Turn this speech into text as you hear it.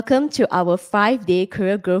Welcome to our 5-day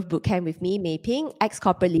career growth bootcamp with me, Mei Phing,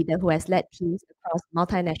 ex-corporate leader who has led teams across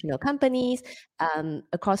multinational companies,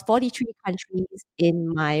 across 43 countries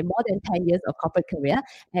in my more than 10 years of corporate career.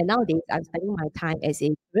 And nowadays, I'm spending my time as a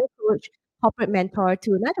career coach, corporate mentor to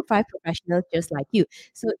 9 to 5 professionals just like you.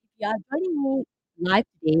 So if you are joining me live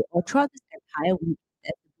today or throughout this entire week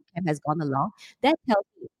that the bootcamp has gone along, that tells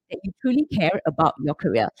me that you truly care about your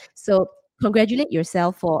career. So congratulate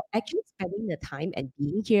yourself for actually spending the time and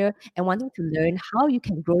being here and wanting to learn how you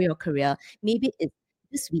can grow your career. Maybe it's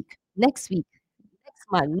this week, next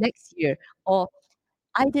month, next year, or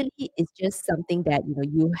ideally it's just something that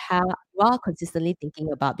you are consistently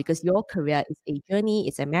thinking about because your career is a journey,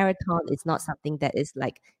 it's a marathon, it's not something that is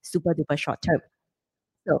like super duper short term.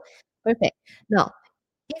 So perfect. Now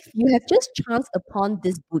if you have just chanced upon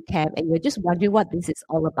this bootcamp and you're just wondering what this is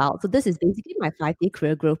all about, so this is basically my 5-day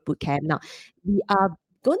career growth bootcamp. Now, we are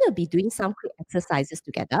going to be doing some quick exercises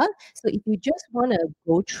together. So if you just want to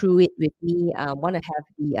go through it with me, want to have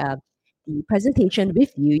the presentation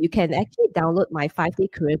with you, you can actually download my 5-day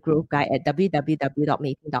career growth guide at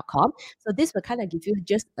www.meiping.com. So this will kind of give you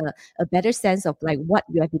just a better sense of like what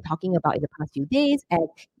we have been talking about in the past few days. And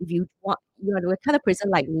if you want, you're the kind of person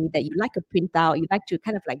like me that you like a printout, you like to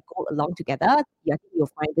kind of like go along together, I think you'll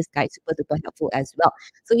find this guide super duper helpful as well.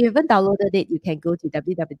 So if you haven't downloaded it, you can go to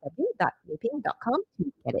www.meiping.com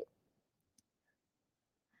to get it.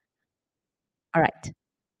 All right.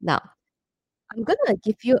 Now, I'm going to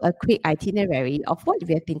give you a quick itinerary of what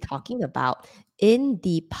we have been talking about in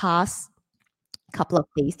the past couple of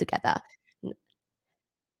days together.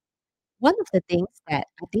 One of the things that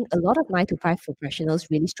I think a lot of 9 to 5 professionals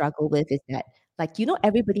really struggle with is that, like,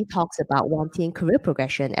 everybody talks about wanting career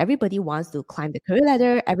progression. Everybody wants to climb the career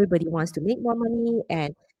ladder. Everybody wants to make more money.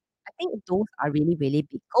 And I think those are really, really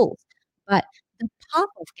big goals. But the path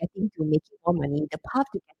of getting to making more money, the path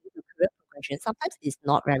to getting to career progression sometimes is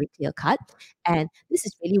not very clear cut. And this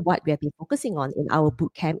is really what we have been focusing on in our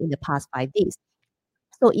bootcamp in the past 5 days.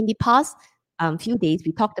 So in the past few days,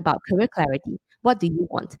 we talked about career clarity. What do you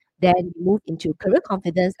want? Then we move into career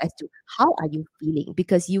confidence as to how are you feeling?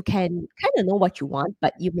 Because you can kind of know what you want,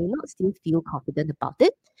 but you may not still feel confident about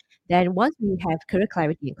it. Then once we have career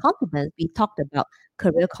clarity and confidence, we talked about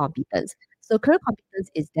career competence. So career competence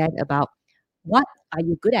is then about what are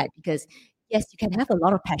you good at? Because yes, you can have a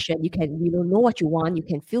lot of passion, you can know what you want, you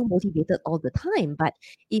can feel motivated all the time, but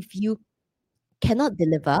if you cannot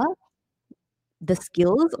deliver the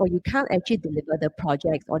skills or you can't actually deliver the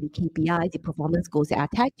projects or the KPIs, the performance goals that are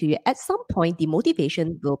tagged to you, at some point, the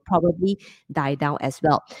motivation will probably die down as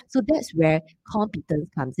well. So that's where competence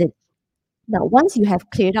comes in. Now, once you have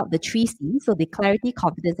cleared out the 3 C's, so the clarity,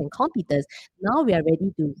 confidence, and competence, now we are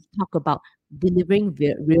ready to talk about delivering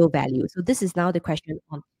real value. So this is now the question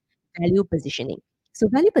on value positioning. So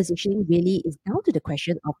value positioning really is down to the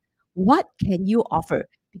question of what can you offer?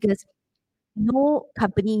 Because no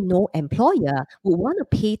company, no employer would want to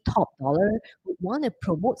pay top dollar, would want to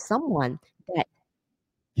promote someone that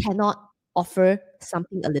cannot offer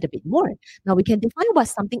something a little bit more. Now, we can define what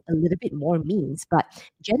something a little bit more means, but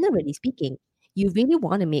generally speaking, you really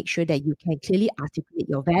want to make sure that you can clearly articulate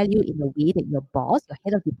your value in a way that your boss, your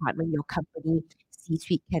head of department, your company,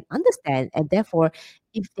 C-suite can understand. And therefore,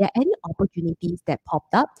 if there are any opportunities that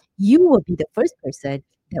popped up, you will be the first person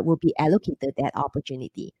that will be allocated that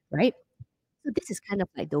opportunity, right? So this is kind of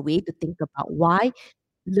like the way to think about why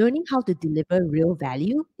learning how to deliver real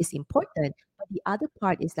value is important. But the other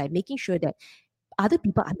part is like making sure that other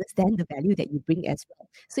people understand the value that you bring as well.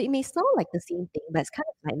 So it may sound like the same thing, but it's kind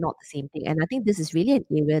of like not the same thing. And I think this is really an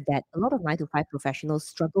area that a lot of 9 to 5 professionals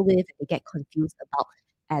struggle with and they get confused about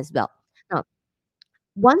as well. Now,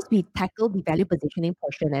 once we tackle the value positioning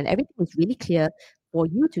portion and everything is really clear for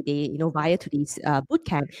you today, via today's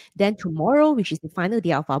bootcamp, then tomorrow, which is the final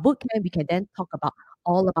day of our bootcamp, we can then talk about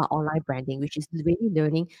all about online branding, which is really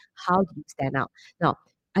learning how do you stand out. Now,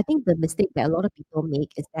 I think the mistake that a lot of people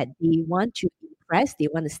make is that they want to impress, they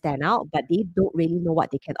want to stand out, but they don't really know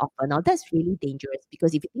what they can offer. Now, that's really dangerous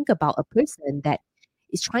because if you think about a person that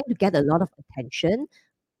is trying to get a lot of attention,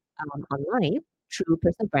 online through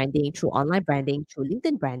personal branding, through online branding, through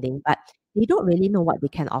LinkedIn branding, but they don't really know what they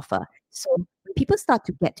can offer. So when people start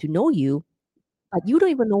to get to know you, but you don't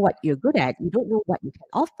even know what you're good at, you don't know what you can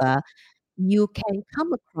offer, you can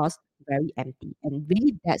come across very empty. And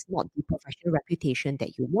really, that's not the professional reputation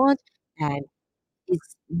that you want. And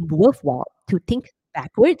it's worthwhile to think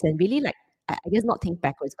backwards and really like, I guess not think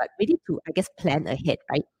backwards, but really to, I guess, plan ahead,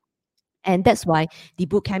 right? And that's why the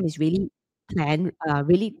bootcamp is really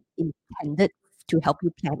intended to help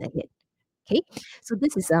you plan ahead. Okay, so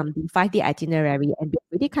this is the 5-day itinerary, and we've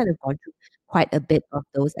already kind of gone through quite a bit of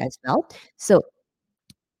those as well. So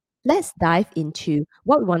let's dive into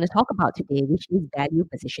what we want to talk about today, which is value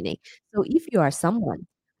positioning. So if you are someone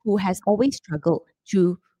who has always struggled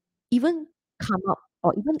to even come up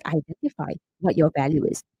or even identify what your value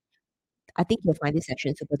is, I think you'll find this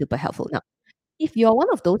session super duper helpful. Now, if you're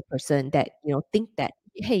one of those person that think that,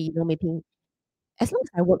 hey, maybe as long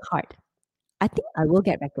as I work hard, I think I will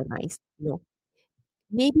get recognized.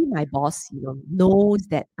 Maybe my boss, knows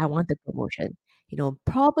that I want the promotion.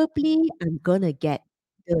 Probably I'm gonna get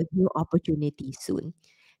the new opportunity soon.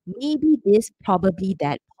 Maybe this, probably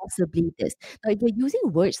that, possibly this. Now, if you're using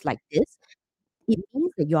words like this, it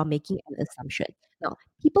means that you are making an assumption. Now,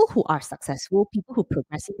 people who are successful, people who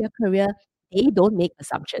progress in their career, they don't make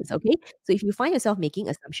assumptions, okay? So if you find yourself making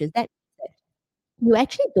assumptions, that you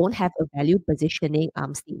actually don't have a value positioning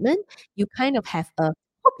statement. You kind of have a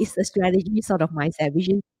what is the strategy sort of mindset, which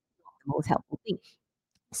is not the most helpful thing.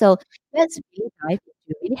 So let's really dive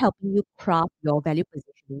into really helping you craft your value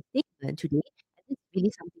positioning statement today. And it's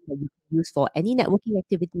really something that you can use for any networking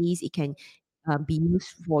activities. It can be used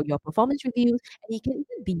for your performance reviews, and it can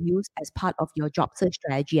even be used as part of your job search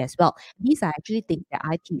strategy as well. These are actually things that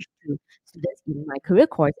I teach to students in my career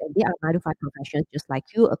course, and they are 9 to 5 professionals just like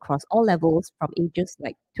you across all levels from ages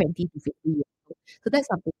like 20 to 50 years old. So that's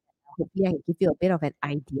something that hopefully I can give you a bit of an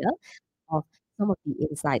idea of some of the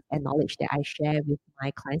insights and knowledge that I share with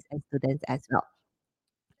my clients and students as well.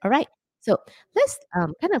 All right. So let's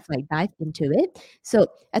kind of like dive into it. So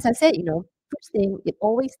as I said, first thing, it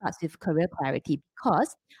always starts with career clarity,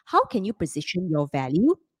 because how can you position your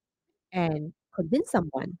value and convince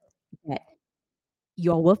someone that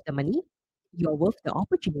you're worth the money, you're worth the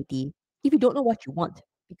opportunity if you don't know what you want?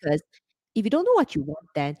 Because if you don't know what you want,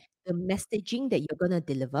 then the messaging that you're going to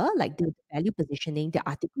deliver, like the value positioning, the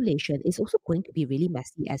articulation, is also going to be really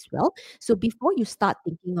messy as well. So before you start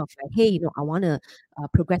thinking of like, hey, I want to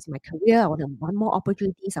progress in my career, I want more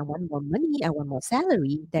opportunities, I want more money, I want more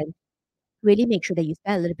salary, then really make sure that you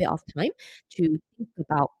spend a little bit of time to think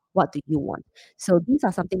about what do you want. So these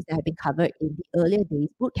are some things that have been covered in the earlier days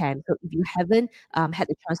bootcamp. So if you haven't had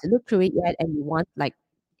the chance to look through it yet, and you want like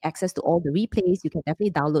access to all the replays, you can definitely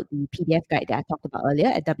download the PDF guide that I talked about earlier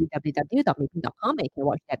at www.meiping.com, and you can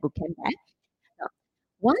watch that bootcamp there. Now,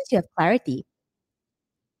 once you have clarity,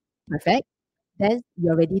 perfect, then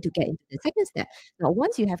you're ready to get into the second step. Now,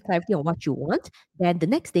 once you have clarity on what you want, then the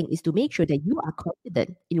next thing is to make sure that you are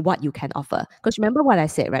confident in what you can offer. Because remember what I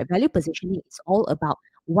said, right? Value positioning is all about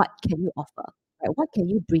what can you offer, right? What can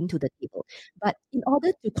you bring to the table? But in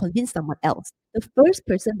order to convince someone else, the first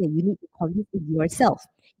person that you need to convince is yourself.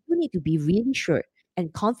 You need to be really sure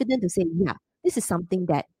and confident to say, yeah, this is something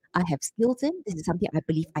that I have skills in. This is something I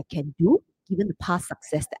believe I can do, given the past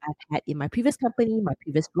success that I've had in my previous company, my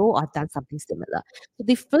previous role. I've done something similar. So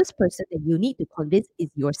the first person that you need to convince is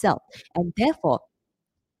yourself. And therefore,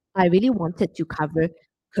 I really wanted to cover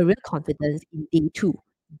career confidence in day 2.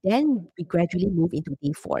 Then we gradually move into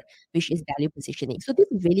day 4, which is value positioning. So this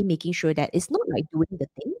is really making sure that it's not like doing the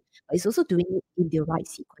thing, but it's also doing it in the right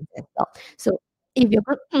sequence as well. So if you're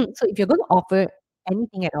going to offer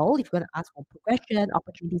anything at all, if you're going to ask for progression,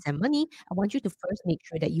 opportunities, and money, I want you to first make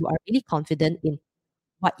sure that you are really confident in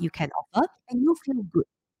what you can offer, and you feel good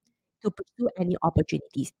to pursue any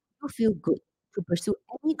opportunities. You feel good to pursue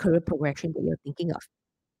any career progression that you're thinking of.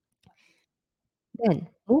 Then,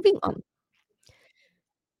 moving on,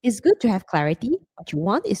 it's good to have clarity what you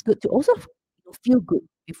want. It's good to also feel good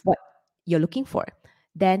with what you're looking for.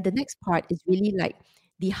 Then the next part is really like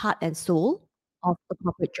the heart and soul of a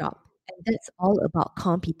corporate job, and that's all about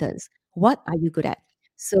competence. What are you good at?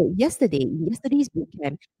 So in yesterday's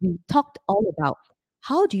bootcamp, we talked all about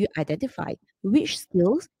how do you identify which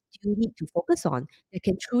skills do you need to focus on that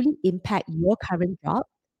can truly impact your current job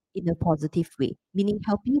in a positive way, meaning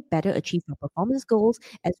help you better achieve your performance goals,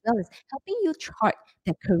 as well as helping you chart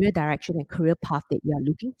that career direction and career path that you are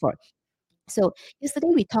looking for. So yesterday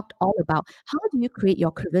we talked all about how do you create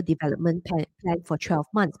your career development plan for 12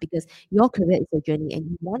 months, because your career is a journey and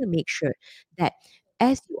you want to make sure that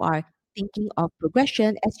as you are thinking of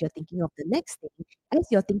progression, as you're thinking of the next thing, as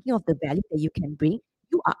you're thinking of the value that you can bring,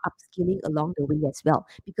 you are upskilling along the way as well.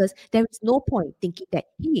 Because there is no point thinking that,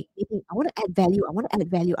 hey, I want to add value, I want to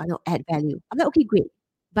add value, I don't add value. I'm like, okay, great.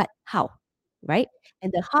 But how? Right?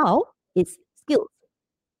 And the how is skills,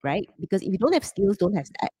 right? Because if you don't have skills, don't have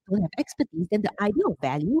expertise, then the idea of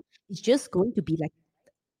value is just going to be like,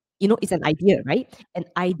 it's an idea, right? An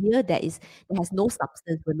idea that has no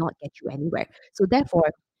substance will not get you anywhere. So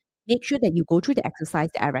therefore, make sure that you go through the exercise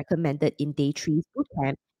that I recommended in day 3's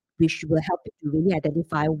bootcamp, which will help you to really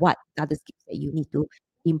identify what are the skills that you need to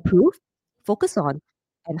improve, focus on,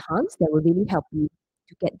 enhance that will really help you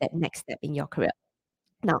to get that next step in your career.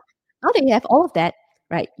 Now that you have all of that,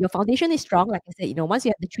 right, your foundation is strong. Like I said, once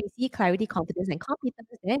you have the 3C, clarity, confidence, and competence,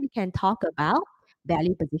 then we can talk about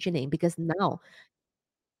value positioning, because now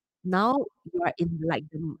you are in like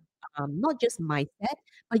the not just mindset,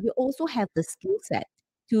 but you also have the skill set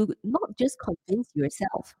to not just convince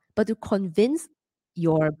yourself, but to convince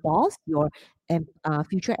your boss, your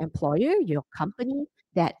future employer, your company,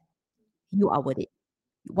 that you are worth it.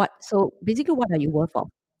 So basically, what are you worth of?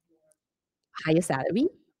 Higher salary,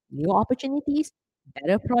 new opportunities,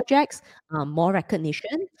 better projects, more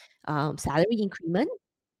recognition, salary increment.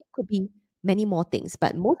 It could be many more things,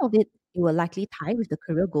 but most of it will likely tie with the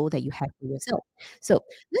career goal that you have for yourself. So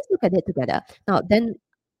let's look at it together. Now, then,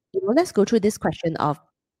 let's go through this question of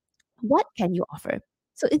what can you offer?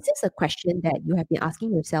 So is this a question that you have been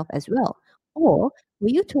asking yourself as well? Or were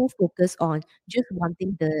you too focused on just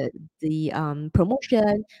wanting the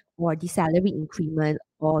promotion or the salary increment,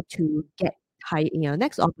 or to get high in your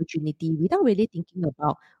next opportunity, without really thinking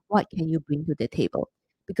about what can you bring to the table?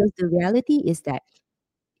 Because the reality is that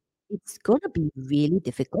it's going to be really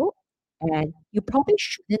difficult, and you probably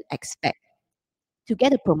shouldn't expect to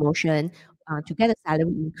get a promotion, to get a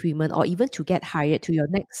salary increment, or even to get hired to your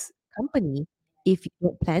next company if you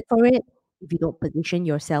don't plan for it, if you don't position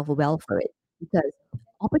yourself well for it. Because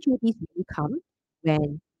opportunities really come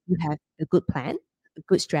when you have a good plan, a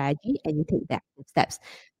good strategy, and you take that steps.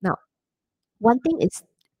 Now, one thing is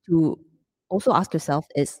to also ask yourself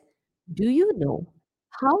is, do you know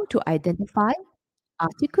how to identify,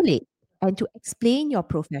 articulate, and to explain your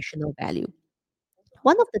professional value?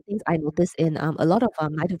 One of the things I noticed in a lot of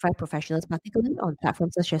 9 to 5 professionals, particularly on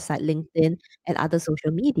platforms such as like LinkedIn and other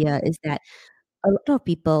social media, is that a lot of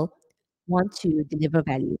people want to deliver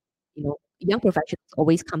value. Young professionals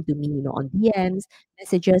always come to me, on DMs,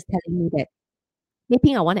 messages telling me that,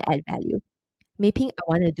 maybe I want to add value. Maybe I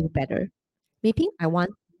want to do better. Maybe I want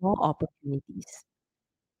more opportunities.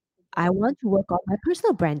 I want to work on my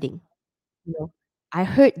personal branding. you know, I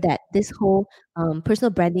heard that this whole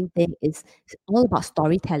personal branding thing is all about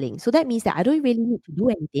storytelling. So that means that I don't really need to do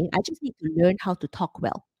anything. I just need to learn how to talk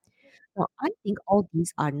well. Now, I think all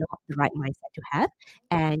these are not the right mindset to have.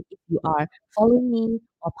 And if you are following me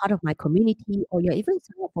or part of my community, or you're even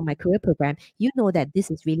signed up for my career program, you know that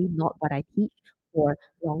this is really not what I teach for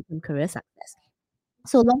long-term career success.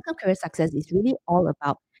 So long-term career success is really all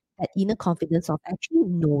about that inner confidence of actually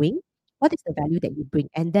knowing what is the value that you bring,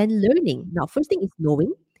 and then learning. Now, first thing is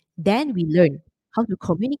knowing, then we learn how to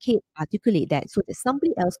communicate, articulate that so that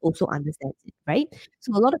somebody else also understands it, right?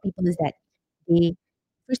 So a lot of people is that they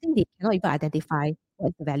first thing, they cannot even identify what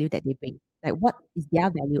is the value that they bring. Like, what is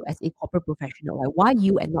their value as a corporate professional? Like, why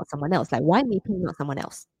you and not someone else? Like, why Mei Phing, not someone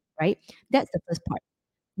else? Right? That's the first part,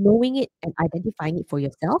 knowing it and identifying it for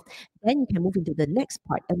yourself. Then you can move into the next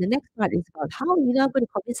part. And the next part is about how you're not going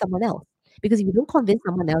to convince someone else. Because if you don't convince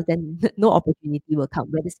someone else, then no opportunity will come,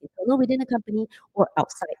 whether it's internal within the company or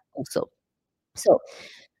outside also. So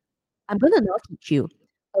I'm going to now teach you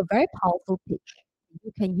a very powerful pitch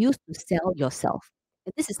you can use to sell yourself.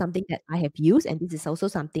 And this is something that I have used, and this is also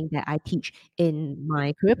something that I teach in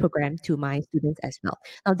my career program to my students as well.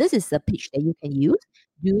 Now, this is a pitch that you can use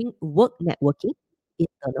during work networking,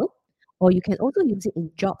 internal, or you can also use it in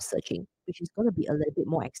job searching, which is going to be a little bit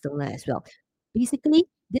more external as well. Basically,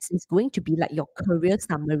 this is going to be like your career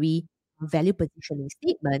summary, value positioning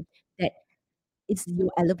statement that it's your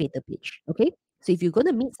elevator pitch. Okay. So if you're going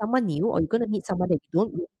to meet someone new, or you're going to meet someone that you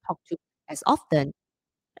don't really talk to as often,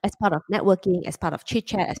 as part of networking, as part of chit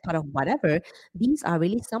chat, as part of whatever, these are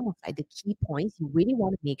really some of like the key points you really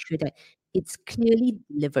want to make sure that it's clearly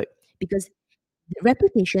delivered, because the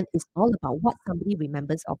reputation is all about what somebody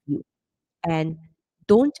remembers of you. And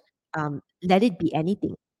don't let it be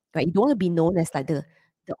anything, right? You don't want to be known as like the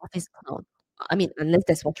office clown. I mean, unless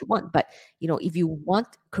that's what you want. But if you want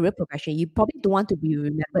career progression, you probably don't want to be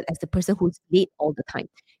remembered as the person who's late all the time.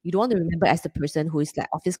 You don't want to remember as the person who is like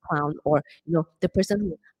office clown, or the person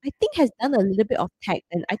who I think has done a little bit of tech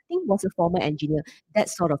and I think was a former engineer, that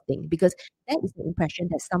sort of thing. Because that is the impression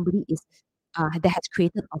that somebody is that has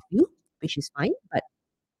created of you, which is fine. But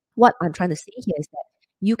what I'm trying to say here is that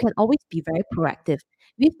you can always be very proactive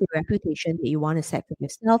with the reputation that you want to set for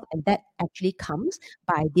yourself. And that actually comes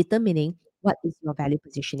by determining what is your value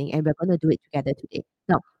positioning. And we're going to do it together today.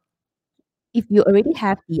 Now, if you already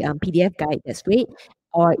have the PDF guide, that's great.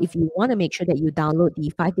 Or if you want to make sure that you download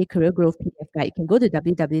the 5-day career growth PDF guide, you can go to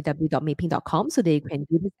www.meiping.com so that you can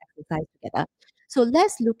do this exercise together. So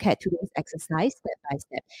let's look at today's exercise step by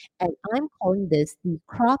step. And I'm calling this the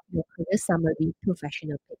craft your career summary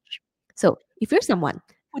professional pitch. So if you're someone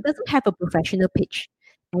who doesn't have a professional pitch,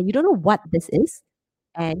 and you don't know what this is,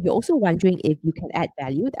 and you're also wondering if you can add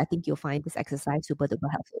value, I think you'll find this exercise super duper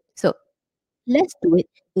helpful. So let's do it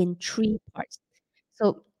in 3 parts.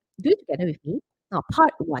 So do it together with me. Now,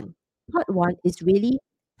 part one. Part one is really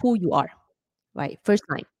who you are, right? First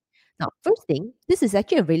line. Now, first thing, this is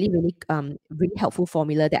actually a really helpful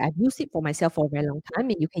formula that I've used it for myself for a very long time,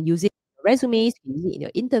 and you can use it in your resumes, you can use it in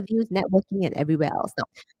your interviews, networking, and everywhere else. Now,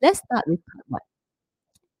 let's start with part one.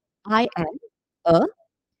 I am a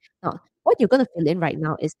now, what you're going to fill in right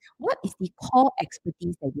now is what is the core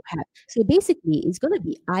expertise that you have. So basically, it's going to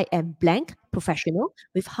be I am blank professional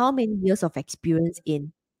with how many years of experience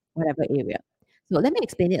in whatever area. So let me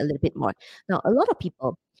explain it a little bit more. Now, a lot of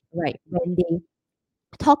people, right, when they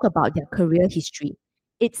talk about their career history,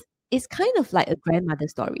 it's it's kind of like a grandmother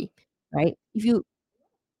story, right? If you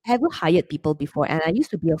ever hired people before, and I used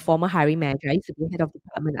to be a former hiring manager, I used to be head of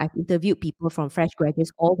department. I've interviewed people from fresh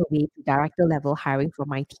graduates all the way to director level hiring for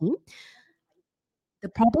my team. The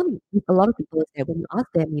problem with a lot of people is that when you ask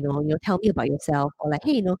them, tell me about yourself, or like,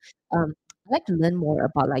 hey, I'd like to learn more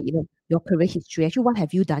about like, your career history. Actually, what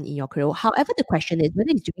have you done in your career? However, the question is whether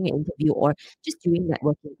it's during an interview or just during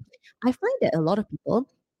networking. I find that a lot of people,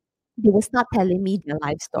 they will start telling me their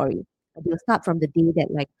life story. They'll start from the day that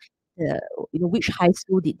like the which high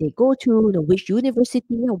school did they go to, which university,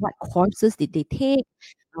 what courses did they take,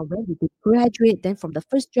 when did they graduate, then from the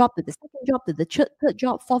first job to the second job to the third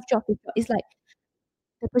job, fourth job, fifth job. It's like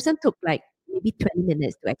the person took like maybe 20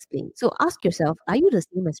 minutes to explain. So ask yourself, are you the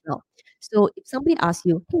same as well? So if somebody asks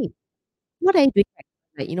you, hey, what are you doing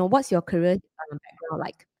right now? Like, what's your career background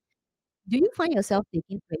like? Do you find yourself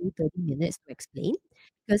taking 20, 30 minutes to explain?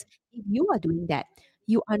 Because if you are doing that,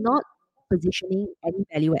 you are not positioning any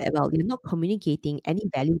value at all. You're not communicating any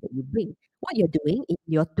value that you bring. What you're doing in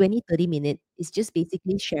your 20, 30 minutes is just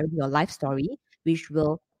basically sharing your life story, which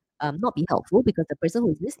will not be helpful because the person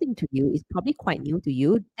who is listening to you is probably quite new to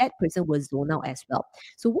you. That person will zone out as well.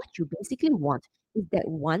 So what you basically want is that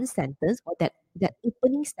one sentence or that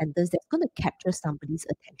opening sentence that's going to capture somebody's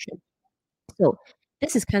attention. So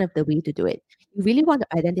this is kind of the way to do it. You really want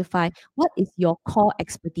to identify what is your core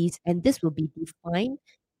expertise, and this will define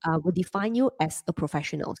you as a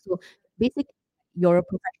professional. So basically, you're a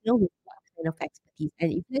professional with what kind of expertise.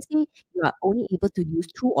 And if let's say you are only able to use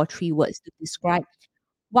 2 or 3 words to describe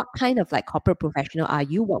what kind of like corporate professional are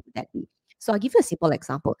you, what would that be? So I'll give you a simple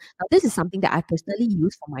example. Now, this is something that I personally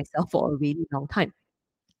use for myself for a really long time.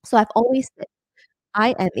 So I've always said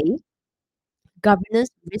I am a governance,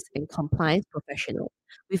 risk, and compliance professional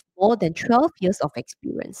with more than 12 years of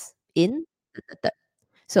experience in the.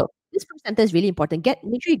 So this first sentence is really important.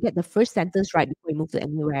 Make sure you get the first sentence right before you move to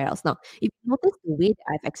anywhere else. Now, if you notice the way that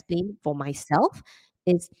I've explained for myself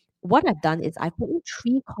is what I've done is I've put in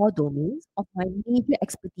 3 core domains of my major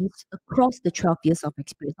expertise across the 12 years of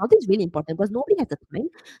experience. Now, this is really important because nobody has the time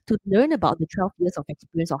to learn about the 12 years of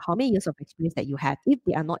experience or how many years of experience that you have if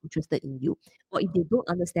they are not interested in you or if they don't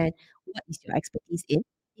understand what is your expertise in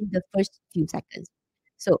the first few seconds.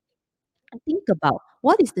 So think about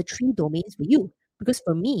what is the 3 domains for you. Because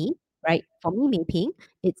for me, right, for me, Mei Phing,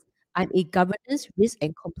 it's I'm a governance, risk,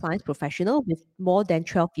 and compliance professional with more than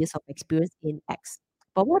 12 years of experience in X.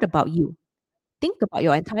 But what about you? Think about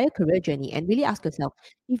your entire career journey and really ask yourself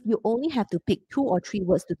if you only have to pick 2 or 3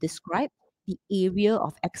 words to describe the area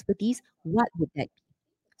of expertise, what would that be?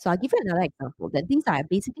 So I'll give you another example. That these are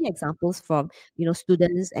basically examples from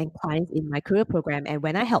students and clients in my career program. And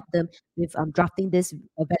when I help them with drafting this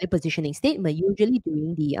value positioning statement, usually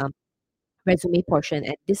during the resume portion,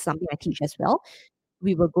 and this is something I teach as well,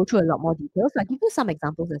 we will go through a lot more details. So I'll give you some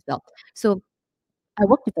examples as well. So I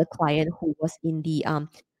worked with a client who was in the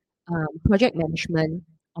project management,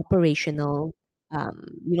 operational,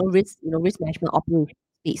 risk management operation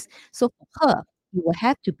space. So for her, you will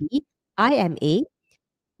have to be IMA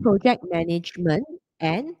project management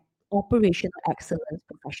and operational excellence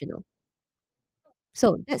professional.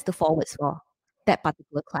 So that's the forwards for that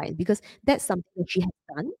particular client because that's something that she has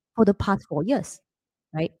done for the past 4 years,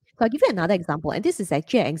 right? So I'll give you another example, and this is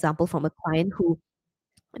actually an example from a client who,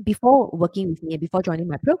 before working with me and before joining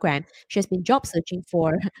my program, she has been job searching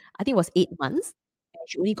for I think it was 8 months, and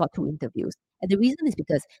she only got 2 interviews. And the reason is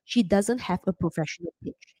because she doesn't have a professional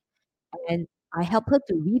pitch, and I helped her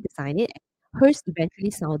to redesign it. Hers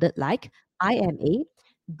eventually sounded like I am a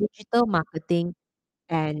digital marketing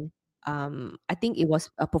and I think it was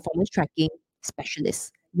a performance tracking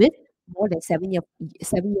specialist with more than 7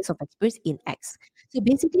 years of experience in X. So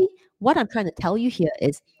basically, what I'm trying to tell you here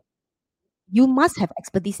is you must have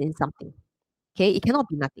expertise in something. Okay, it cannot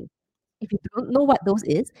be nothing. If you don't know what those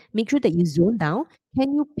is, make sure that you zone down.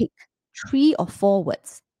 Can you pick 3 or 4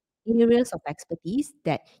 words areas of expertise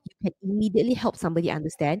that you can immediately help somebody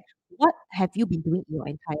understand what have you been doing in your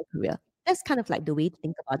entire career. That's kind of like the way to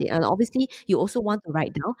think about it. And obviously, you also want to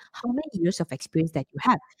write down how many years of experience that you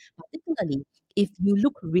have. Particularly, if you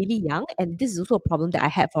look really young, and this is also a problem that I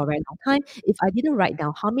had for a very long time, if I didn't write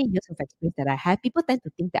down how many years of experience that I have, people tend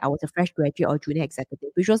to think that I was a fresh graduate or junior executive,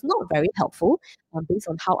 which was not very helpful based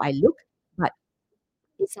on how I look. But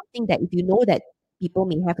it's something that if you know that people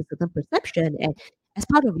may have a certain perception and as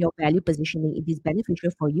part of your value positioning, it is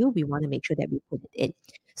beneficial for you, we want to make sure that we put it in.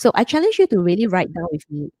 So I challenge you to really write down with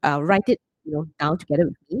me, write it, down together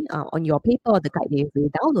with me on your paper or the guide that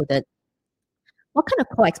you've downloaded. What kind of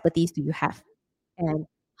core expertise do you have? And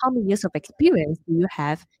how many years of experience do you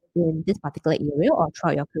have in this particular area or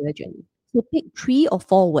throughout your career journey? So pick 3 or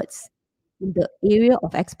 4 words in the area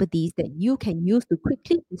of expertise that you can use to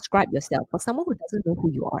quickly describe yourself for someone who doesn't know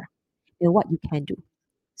who you are and what you can do.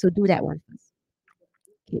 So do that one first.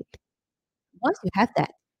 Okay. Once you have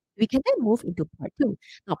that, we can then move into part two.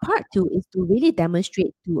 Now, part two is to really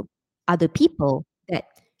demonstrate to other people that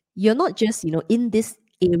you're not just, in this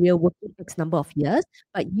area working X number of years,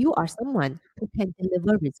 but you are someone who can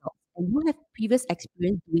deliver results. And you have previous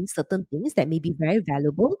experience doing certain things that may be very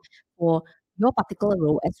valuable for your particular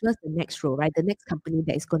role as well as the next role, right? The next company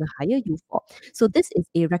that is going to hire you for. So this is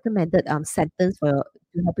a recommended sentence for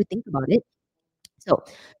to help you think about it. So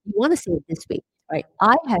you want to say it this way, right?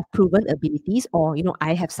 I have proven abilities, or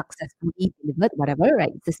I have successfully delivered whatever,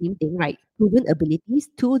 right? It's the same thing, right? Proven abilities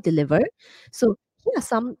to deliver. So here are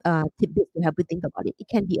some tidbits to help you think about it. It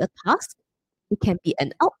can be a task, it can be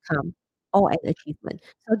an outcome, or an achievement.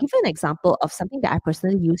 So I'll give you an example of something that I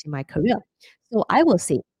personally use in my career. So I will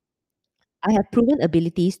say I have proven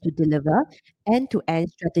abilities to deliver end-to-end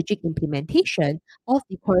strategic implementation of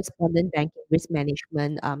the correspondent banking risk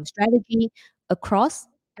management strategy across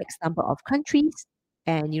X number of countries,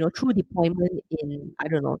 and through deployment in, I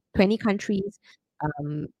don't know, 20 countries,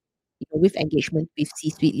 um, with engagement with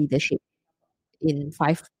C-suite leadership in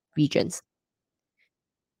 5 regions.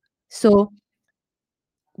 So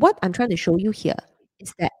what I'm trying to show you here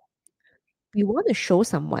is that we want to show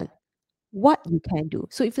someone what you can do.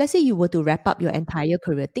 So if let's say you were to wrap up your entire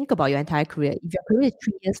career, think about your entire career. If your career is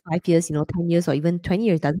 3 years, 5 years, 10 years, or even 20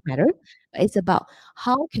 years, doesn't matter. But it's about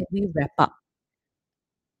how can we wrap up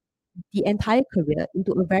the entire career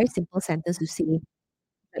into a very simple sentence to say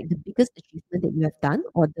like the biggest achievement that you have done,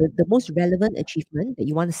 or the most relevant achievement that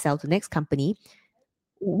you want to sell to the next company.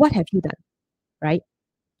 What have you done, right?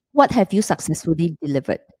 What have you successfully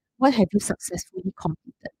delivered? What have you successfully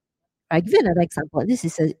completed? I'll give you another example. This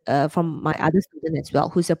is from my other student as well,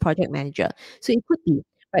 who's a project manager. So it could be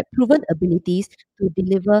right proven abilities to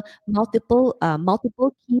deliver multiple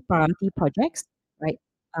key priority projects, right,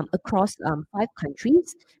 across 5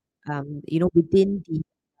 countries, um, within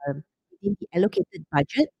the allocated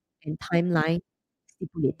budget and timeline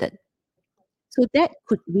stipulated. So that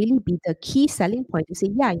could really be the key selling point to say,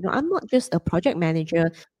 yeah, I'm not just a project manager.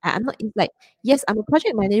 I'm not, it's like, yes, I'm a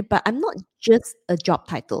project manager, but I'm not just a job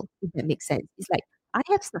title, if that makes sense. It's like, I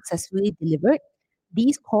have successfully delivered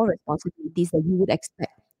these core responsibilities that you would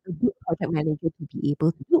expect a good project manager to be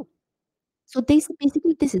able to do. So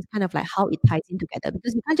basically, this is kind of like how it ties in together,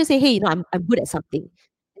 because you can't just say, hey, I'm good at something.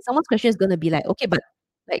 And someone's question is going to be like, okay, but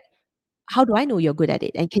like, how do I know you're good at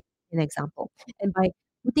it? And can you give an example? And by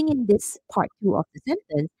putting in this part two of the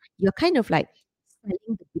sentence, you're kind of like selling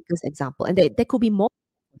the biggest example. And there could be more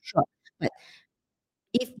for sure. But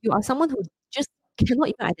if you are someone who just cannot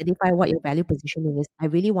even identify what your value positioning is, I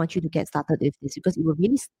really want you to get started with this, because it will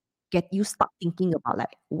really get you start thinking about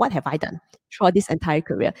like, what have I done throughout this entire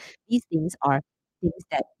career? These things are things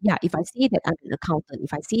that, yeah, if I say that I'm an accountant,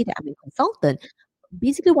 if I say that I'm a consultant,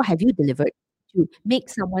 basically what have you delivered to make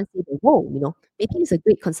someone say, that, whoa, Mei Phing is a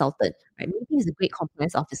great consultant, right? Mei Phing is a great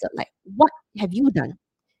compliance officer. Like, what have you done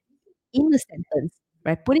in a sentence,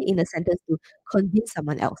 right? Put it in a sentence to convince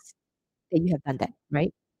someone else that you have done that,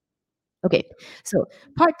 right? Okay, so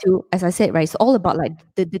part two, as I said, right, it's all about like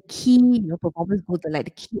the key, performance goals, like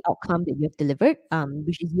the key outcome that you have delivered,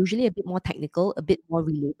 which is usually a bit more technical, a bit more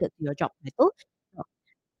related to your job title.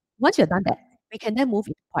 Once you're done that, we can then move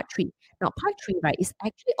into part three. Now, part three, right, is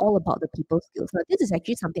actually all about the people skills. Now, this is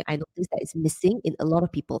actually something I noticed that is missing in a lot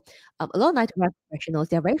of people. A lot of 9 to 5 professionals,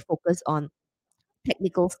 they're very focused on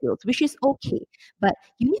technical skills, which is okay. But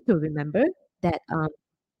you need to remember that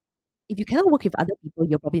if you cannot work with other people,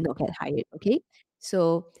 you'll probably not get hired, okay?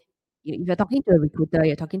 So if you're talking to a recruiter,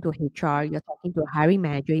 you're talking to HR, you're talking to a hiring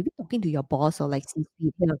manager, even talking to your boss or like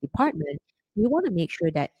C-suite head of department, you want to make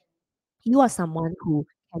sure that you are someone who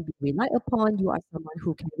can be relied upon. You are someone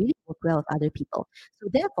who can really work well with other people. So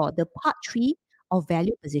therefore, the part three of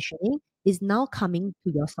value positioning is now coming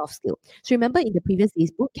to your soft skill. So remember in the previous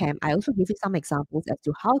days bootcamp, I also gave you some examples as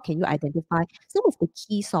to how can you identify some of the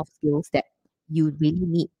key soft skills that you really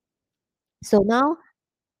need. So now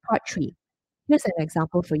part 3. Here's an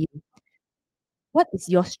example for you. What is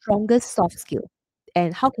your strongest soft skill?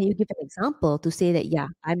 And how can you give an example to say that, yeah,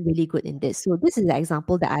 I'm really good in this? So this is the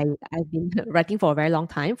example that I've been writing for a very long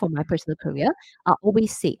time for my personal career. I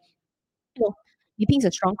always say, you know, Mei Phing is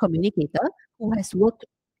a strong communicator who has worked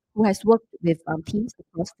with teams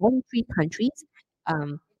across 43 countries,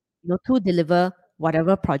 to deliver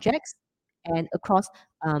whatever projects and across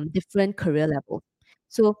different career levels.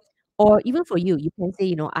 So, or even for you, you can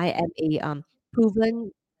say, I am a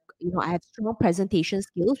proven, I have strong presentation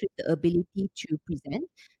skills with the ability to present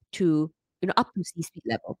to, up to C-suite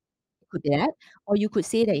level. It could be that, or you could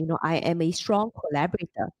say that, I am a strong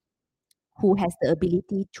collaborator who has the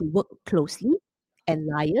ability to work closely and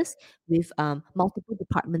liaise with multiple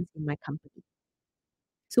departments in my company.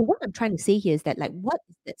 So what I'm trying to say here is that, like, what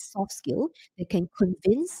is that soft skill that can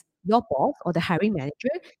convince your boss or the hiring manager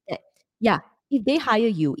that, yeah, if they hire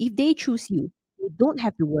you, if they choose you, you don't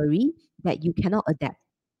have to worry that you cannot adapt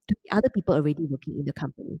to the other people already working in the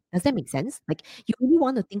company. Does that make sense? Like, you really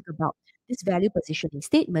want to think about this value positioning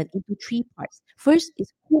statement into 3 parts. First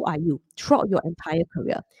is, who are you throughout your entire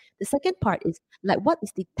career? The second part is, like, what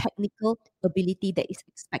is the technical ability that is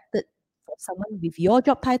expected for someone with your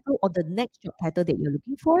job title or the next job title that you're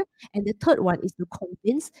looking for? And the third one is to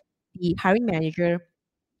convince the hiring manager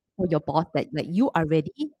or your boss that, like, you are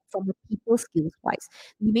ready from a people skills wise.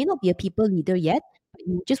 You may not be a people leader yet, but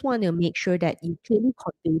you just want to make sure that you clearly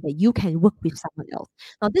convey that you can work with someone else.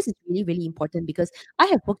 Now, this is really, really important because I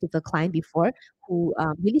have worked with a client before who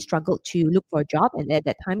really struggled to look for a job. And at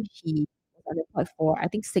that time, he was unemployed for, I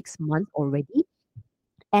think, 6 months already.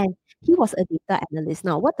 And he was a data analyst.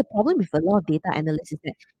 Now, what the problem with a lot of data analysts is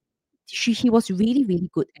that he was really, really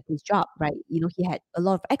good at his job, right? He had a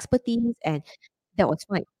lot of expertise and that was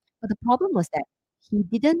fine. But the problem was that he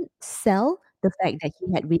didn't sell the fact that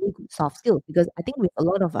he had really good soft skills because I think with a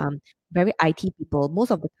lot of very IT people,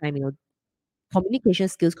 most of the time, communication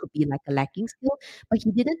skills could be like a lacking skill, but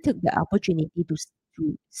he didn't take the opportunity to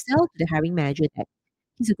sell to the hiring manager that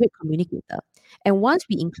he's a great communicator. And once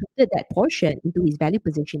we included that portion into his value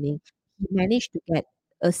positioning, he managed to get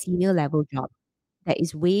a senior level job that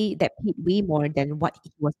paid way more than what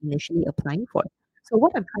he was initially applying for. So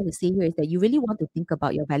what I'm trying to say here is that you really want to think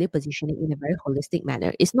about your value positioning in a very holistic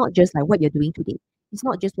manner. It's not just like what you're doing today. It's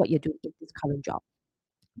not just what you're doing in this current job,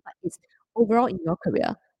 but it's overall in your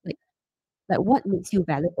career. Like what makes you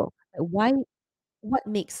valuable? What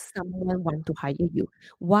makes someone want to hire you?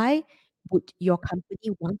 Why would your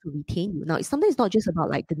company want to retain you? Now, sometimes it's not just about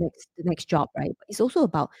like the next job, right? But it's also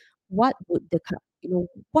about what would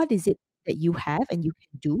what is it that you have and you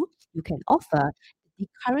can do, you can offer. The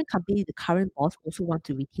current company, the current boss also want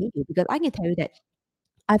to retain you because I can tell you that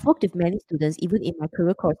I've worked with many students, even in my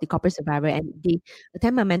career course, the Corporate Survivor, and they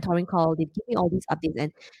attend my mentoring call. They give me all these updates,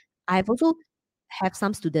 and I've also have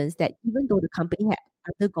some students that even though the company had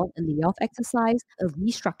undergone a layoff exercise, a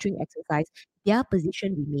restructuring exercise, their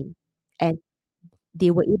position remained. And they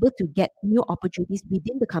were able to get new opportunities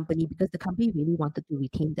within the company because the company really wanted to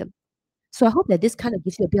retain them. So I hope that this kind of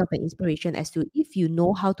gives you a bit of an inspiration as to if you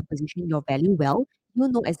know how to position your value well, you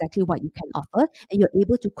know exactly what you can offer, and you're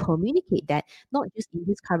able to communicate that not just in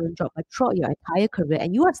this current job, but throughout your entire career.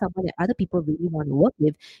 And you are someone that other people really want to work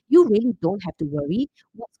with. You really don't have to worry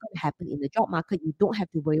what's going to happen in the job market. You don't have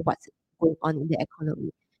to worry what's going on in the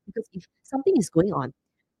economy. Because if something is going on,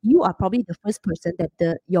 you are probably the first person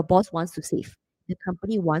that your boss wants to save, the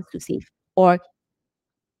company wants to save, or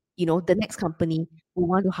the next company will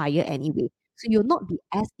want to hire anyway. So you'll not be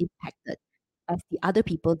as impacted as the other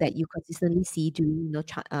people that you consistently see during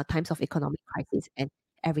times of economic crisis and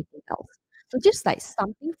everything else. So just like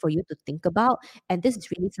something for you to think about, and this is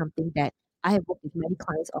really something that I have worked with many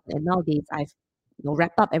clients on, and nowadays I've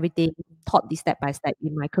wrapped up everything, taught this step by step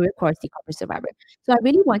in my career course, the Corporate Survivor. So I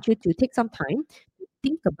really want you to take some time to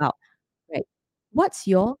think about, right, what's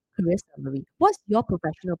your career summary? What's your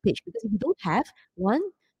professional pitch? Because if you don't have one,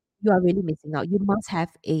 you are really missing out. You must have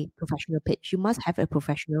a professional pitch. You must have a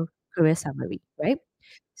professional career summary, right?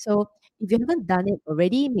 So if you haven't done it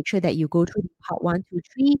already, make sure that you go through part 1, 2,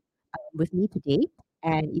 3 with me today.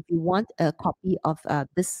 And if you want a copy of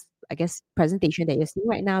this, I guess, presentation that you're seeing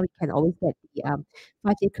right now, you can always get the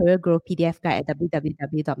 5-Day Career Growth PDF guide at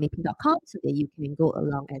www.meiping.com so that you can go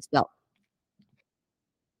along as well.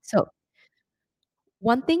 So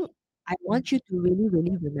one thing I want you to really,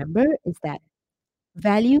 really remember is that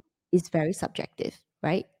value is very subjective,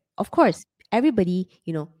 right? Of course, everybody,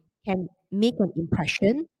 can make an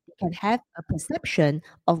impression, they can have a perception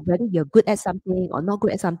of whether you're good at something or not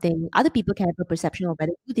good at something. Other people can have a perception of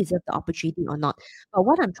whether you deserve the opportunity or not. But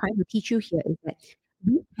what I'm trying to teach you here is that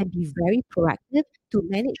we can be very proactive to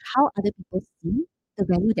manage how other people see the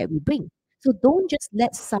value that we bring. So don't just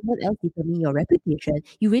let someone else determine your reputation.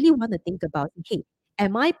 You really want to think about, hey,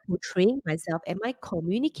 am I portraying myself? Am I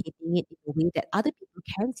communicating it in a way that other people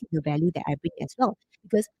can see the value that I bring as well?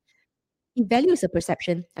 Because if value is a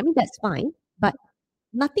perception, I mean, that's fine, but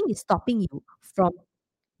nothing is stopping you from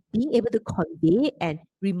being able to convey and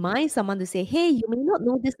remind someone to say, hey, you may not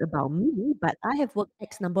know this about me, but I have worked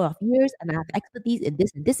X number of years and I have expertise in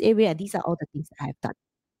this and this area, and these are all the things that I have done.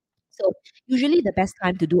 So usually the best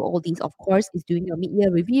time to do all these, of course, is during your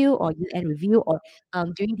mid-year review or year-end review or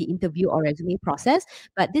during the interview or resume process.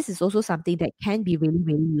 But this is also something that can be really,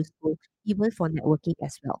 really useful even for networking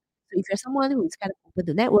as well. So if you're someone who is kind of open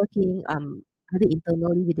to networking, either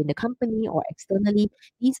internally within the company or externally,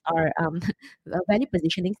 these are value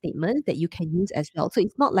positioning statements that you can use as well. So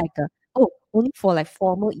it's not like only for like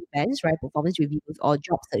formal events, right? Performance reviews or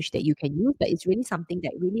job search that you can use, but it's really something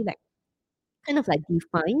that really like kind of like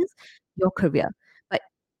defines your career. But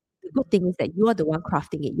the good thing is that you are the one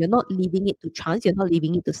crafting it. You're not leaving it to chance. You're not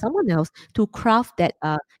leaving it to someone else to craft that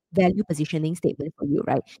value positioning statement for you,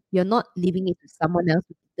 right? You're not leaving it to someone else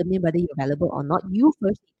to determine whether you're valuable or not. You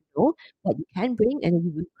first need to know what you can bring, and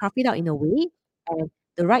you will craft it out in a way, and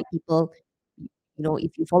the right people,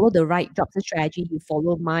 if you follow the right job search strategy, you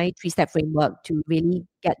follow my three-step framework to really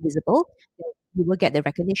get visible, then you will get the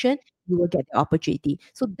recognition, you will get the opportunity.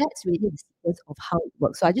 So that's really the sequence of how it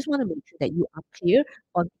works. So I just want to make sure that you are clear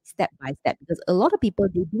on step by step, because a lot of people,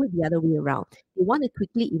 they do it the other way around. They want to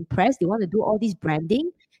quickly impress, they want to do all this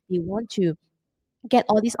branding, they want to get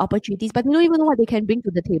all these opportunities, but they don't even know what they can bring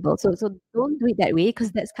to the table. So don't do it that way,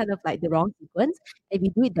 because that's kind of like the wrong sequence. If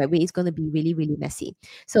you do it that way, it's going to be really, really messy.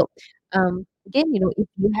 So again, if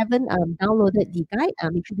you haven't downloaded the guide,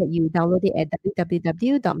 make sure that you download it at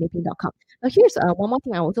www.meiping.com. Now, here's one more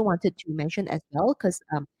thing I also wanted to mention as well, because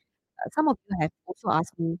some of you have also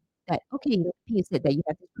asked me that, okay, you said that you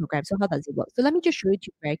have this program, so how does it work? So let me just show it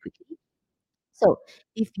to you very quickly. So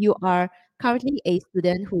if you are currently a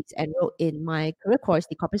student who is enrolled in my career course,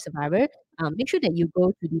 the Corporate Survivor, make sure that you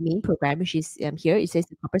go to the main program, which is here. It says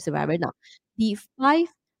the Corporate Survivor. Now, the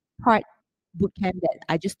 5-part bootcamp that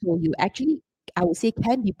I just told you, actually, I would say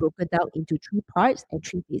can be broken down into 3 parts and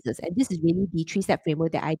 3 phases. And this is really the 3-step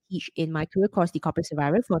framework that I teach in my career course, the Corporate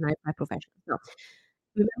Survivor for 9-5 professionals. Now,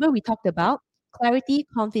 remember we talked about clarity,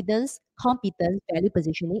 confidence, competence, value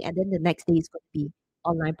positioning, and then the next day is going to be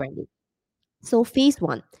online branding. So phase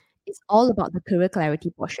 1 is all about the career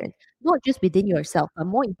clarity portion, not just within yourself, but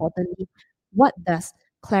more importantly, what does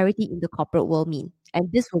clarity in the corporate world mean?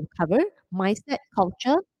 And this will cover mindset,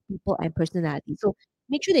 culture, people, and personality. So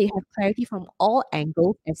make sure that you have clarity from all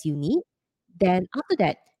angles as you need. Then after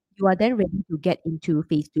that, you are then ready to get into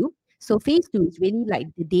phase 2. So phase 2 is really like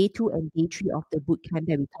the day 2 and day 3 of the bootcamp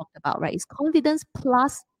that we talked about, right? It's confidence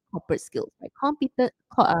plus corporate skills, right?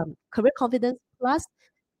 Career confidence plus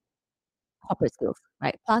corporate skills,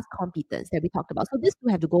 right? Plus competence that we talked about. So these two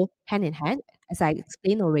have to go hand in hand, as I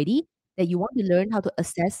explained already, that you want to learn how to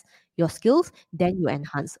assess your skills, then you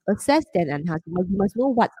enhance. Assess, then enhance. You must know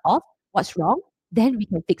what's off, what's wrong, then we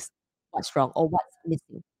can fix what's wrong or what's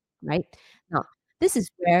missing, right? Now, this is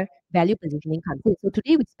where value positioning comes in. So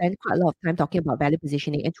today we spent quite a lot of time talking about value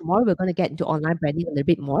positioning, and tomorrow we're going to get into online branding a little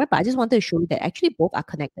bit more, but I just wanted to show you that actually both are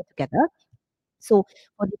connected together. So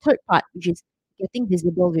for the third part, which is getting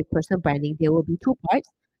visible with personal branding, there will be 2 parts: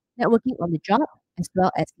 networking on the job as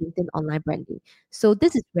well as LinkedIn online branding. So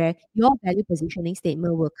this is where your value positioning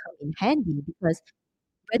statement will come in handy, because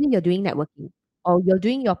whether you're doing networking or you're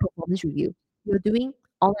doing your performance review, you're doing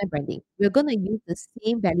online branding, we're gonna use the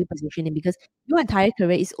same value positioning, because your entire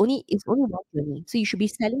career is only one journey. So you should be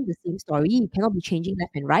selling the same story. You cannot be changing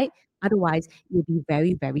left and right. Otherwise, it will be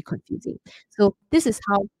very, very confusing. So this is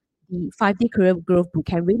how the 5-day career growth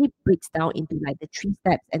bootcamp really breaks down into like the 3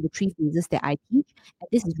 steps and the 3 phases that I teach. And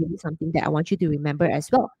this is really something that I want you to remember as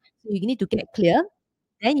well. So you need to get clear,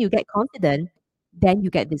 then you get confident, then you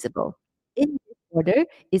get visible. In this order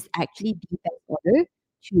is actually the best order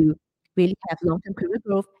to really have long-term career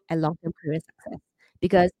growth and long-term career success.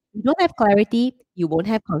 Because if you don't have clarity, you won't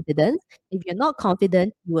have confidence. If you're not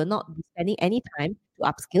confident, you will not be spending any time to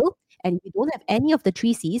upskill. And if you don't have any of the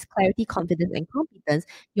 3 C's, clarity, confidence, and competence,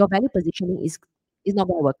 your value positioning is not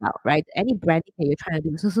going to work out, right? Any branding that you're trying to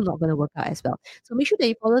do is also not going to work out as well. So make sure that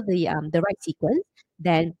you follow the right sequence.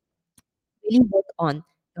 Then really work on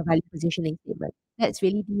your value positioning statement. That's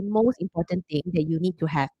really the most important thing that you need to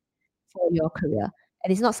have for your career.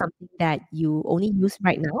 And it's not something that you only use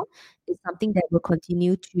right now. It's something that will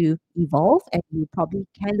continue to evolve, and you probably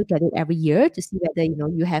can look at it every year to see whether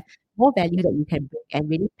you have more value that you can bring and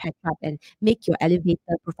really patch up and make your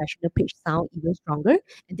elevator professional pitch sound even stronger.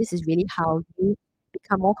 And this is really how you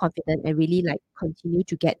become more confident and really like continue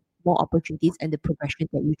to get more opportunities and the progression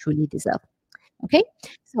that you truly deserve. Okay,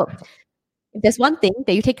 so if there's one thing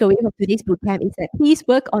that you take away from today's bootcamp is that please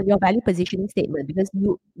work on your value positioning statement, because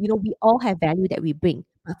we all have value that we bring,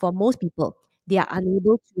 but for most people, they are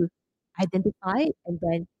unable to identify and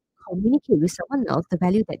then communicate with someone else the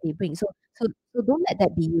value that they bring. So don't let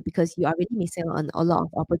that be you, because you are really missing on a lot of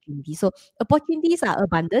opportunities. So opportunities are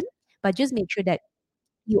abundant, but just make sure that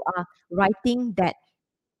you are writing that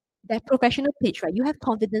professional pitch, right? You have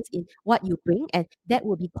confidence in what you bring, and that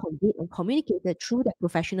will be conveyed and communicated through that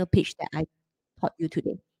professional pitch that I taught you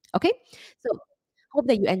today. Okay, so hope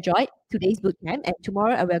that you enjoyed today's bootcamp, and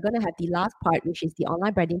tomorrow we're going to have the last part, which is the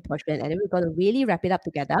online branding portion, and then we're going to really wrap it up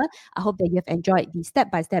together. I hope that you have enjoyed the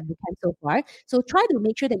step-by-step bootcamp so far. So try to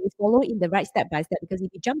make sure that you follow in the right step-by-step, because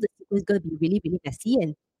if you jump the sequence, it's going to be really, really messy,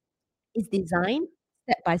 and it's designed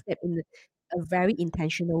step-by-step in a very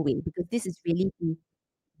intentional way, because this is really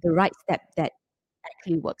the right step that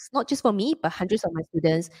actually works. Not just for me, but hundreds of my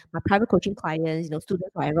students, my private coaching clients, students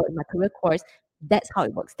who I enrolled in my career course. That's how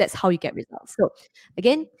it works. That's how you get results. So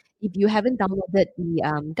again, if you haven't downloaded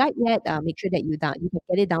the guide yet, make sure that you can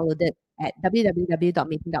get it downloaded at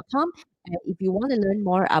www.meiping.com. And if you want to learn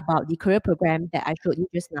more about the career program that I showed you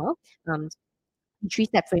just now, the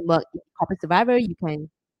three-step framework, Corporate Survivor, you can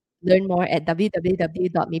learn more at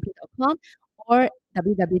www.meiping.com or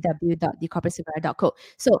www.thecorporatesurvivor.co.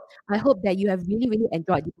 So I hope that you have really, really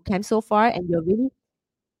enjoyed the bootcamp so far, and you're really,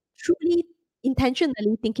 truly,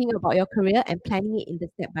 intentionally thinking about your career and planning it in the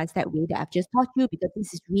step-by-step way that I've just taught you, because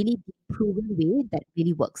this is really the proven way that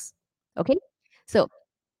really works. Okay? So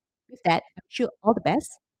with that, I wish you all the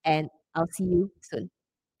best, and I'll see you soon.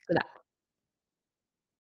 Good luck.